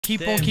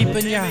Keep on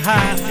keeping your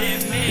high.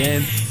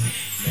 THEMMEN.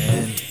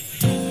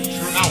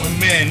 Mountain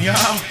men, yo.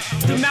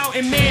 The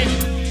mountain men.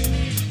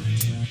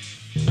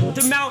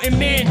 The mountain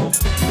men.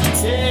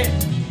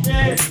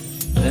 Yeah.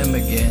 Them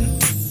again.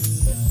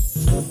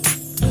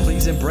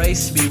 Please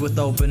embrace me with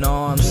open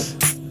arms.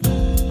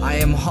 I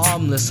am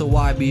harmless, so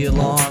why be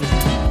alarmed?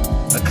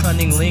 A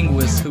cunning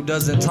linguist who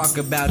doesn't talk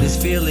about his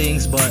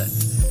feelings but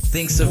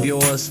thinks of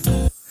yours.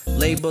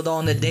 Labeled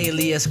on the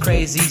daily as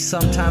crazy,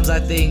 sometimes I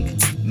think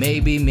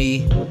maybe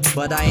me,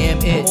 but I am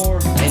it,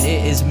 and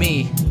it is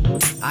me.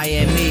 I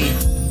am me,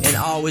 and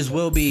always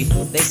will be.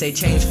 They say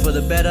change for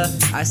the better,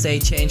 I say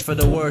change for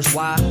the worse.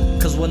 Why?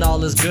 Cause when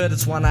all is good,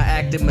 it's when I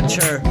act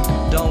immature.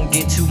 Don't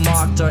get too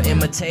mocked or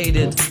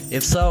imitated.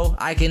 If so,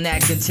 I can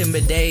act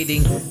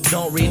intimidating.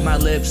 Don't read my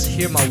lips,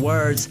 hear my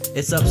words.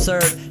 It's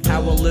absurd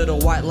how a little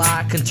white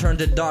lie can turn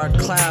to dark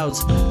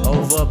clouds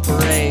over a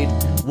parade.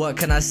 What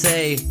can I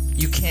say?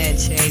 You can't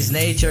change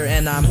nature,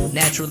 and I'm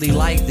naturally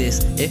like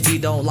this. If you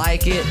don't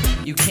like it,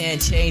 you can't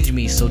change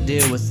me, so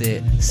deal with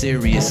it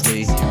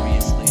seriously.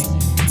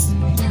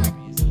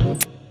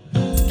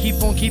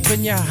 Keep on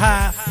keeping your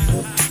high.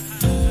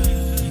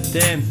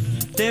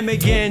 Them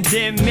again,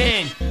 them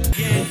men.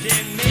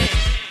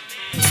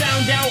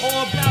 Found out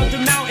all about the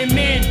mountain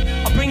men.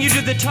 I'll bring you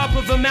to the top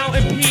of a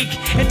mountain peak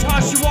and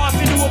toss you off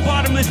into a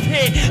bottomless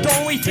pit. The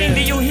only thing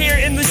that you'll hear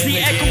endlessly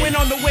echoing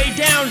on the way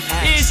down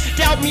is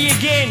doubt me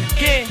again.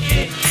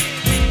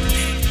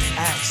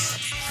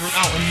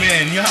 Mountain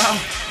men, yo.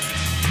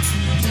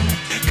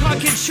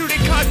 Cock and shoot it,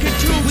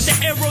 cockatoo with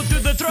the arrow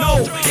through the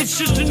throat. No, it's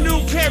just a new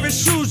pair of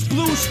shoes.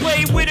 Blue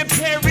suede with a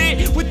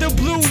parrot with the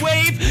blue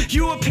wave.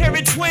 You a pair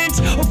of twins?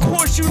 Of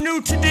course you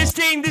new to this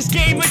thing. This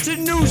game, it's a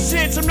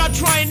nuisance. I'm not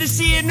trying to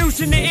see a noose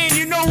in the end.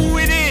 You know who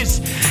it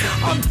is.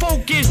 I'm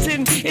focused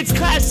and it's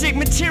classic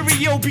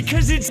material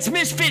because it's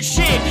misfit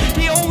shit.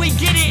 They only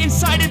get it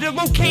inside of the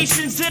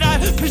locations that I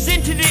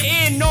presented it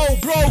in. No,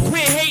 bro,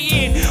 quit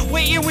hating.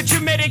 Waiting with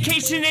your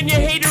medication and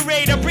your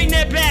haterade. I bring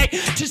that back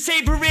to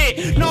savor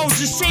it. No,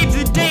 just save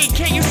the date.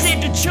 Can't you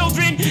save the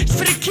children? It's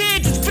for the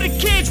kids, it's for the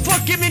kids.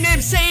 Fuck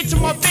Eminem, say it to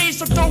my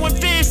face. I'm throwing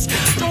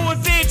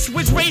fists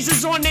with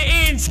razors on the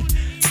ends.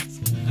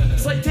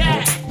 It's like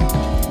that.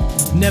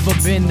 Never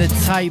been the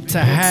type to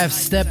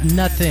half-step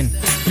nothing.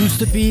 Used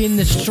to be in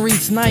the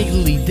streets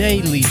nightly,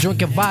 daily,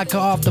 drinking vodka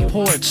off the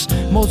porch.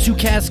 Most you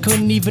cats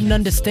couldn't even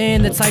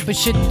understand the type of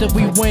shit that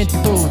we went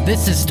through.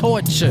 This is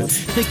torture.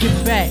 Thinking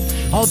back,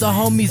 all the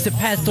homies that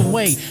passed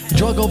away,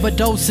 drug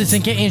overdoses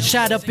and getting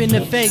shot up in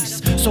the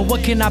face. So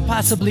what can I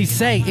possibly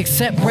say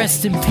except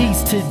rest in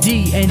peace to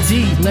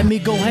D&D? Let me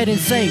go ahead and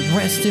say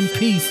rest in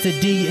peace to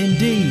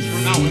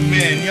D&D. Mountain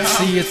men, yo.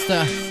 See, it's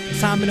the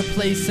time and a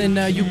place, and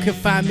you can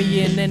find me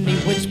in any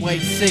which way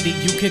city.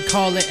 You could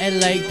call it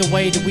LA, the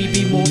way that we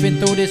be moving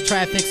through this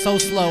traffic so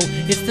slow.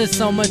 It's the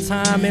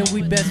summertime and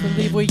we best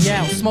believe we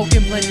out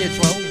smoking plenty of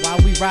dro while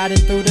we riding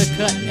through the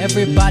cut.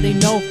 Everybody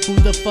know who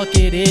the fuck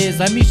it is.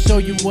 Let me show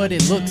you what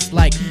it looks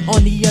like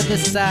on the other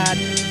side.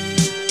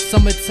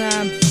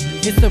 Summertime,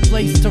 it's the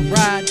place to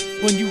ride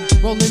when you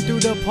rolling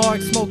through the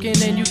park smoking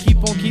and you keep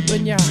on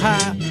keeping your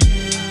high.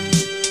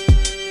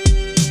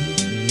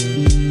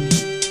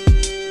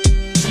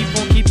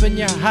 Keeping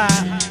your high.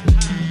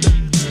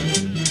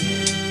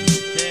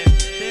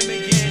 Them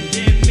again,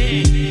 them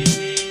men.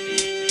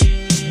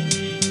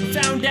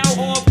 Found out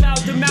all about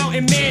the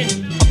mountain men.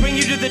 I'll bring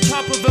you to the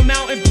top of a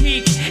mountain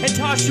peak and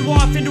toss you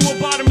off into a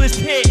bottomless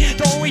pit.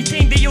 The only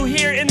thing that you'll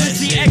hear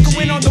endlessly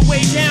echoing on the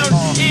way down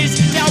is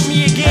doubt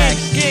me again.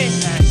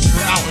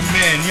 Mountain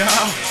men, yo.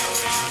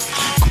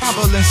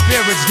 Crumbling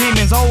spirits,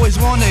 demons always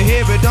wanna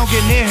hear it, don't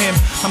get near him.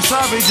 I'm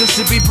sorry just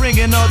to be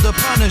bringing all the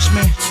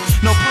punishment.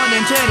 No pun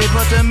intended,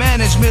 but the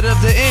management of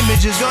the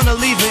image is gonna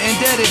leave an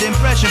indebted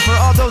impression for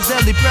all those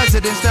deadly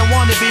presidents that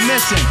wanna be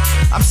missing.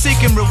 I'm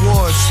seeking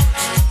rewards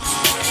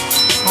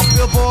on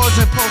billboards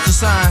and poster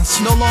signs.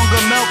 No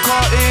longer milk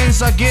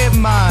cartons, I get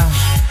mine.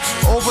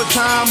 Over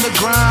time the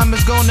grime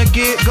is gonna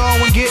get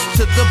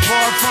to the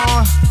bar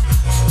farm.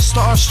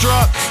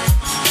 Starstruck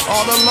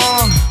all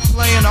along,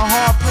 playing a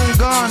harpoon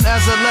gun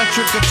as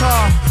electric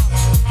guitar.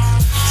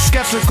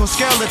 Skeptical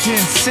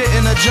skeletons sit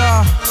in a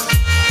jar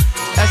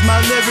as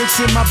my lyrics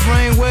in my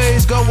brain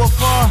waves go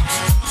afar.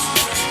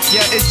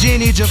 Yeah, it's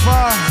Genie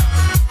Jafar.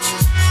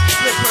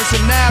 Split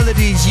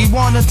personalities, you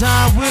wanna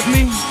dine with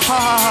me? Ha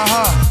ha ha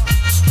ha.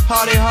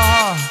 Party ha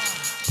ha.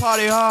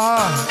 Party ha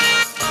ha.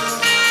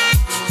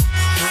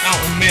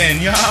 Mountain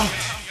men, yo.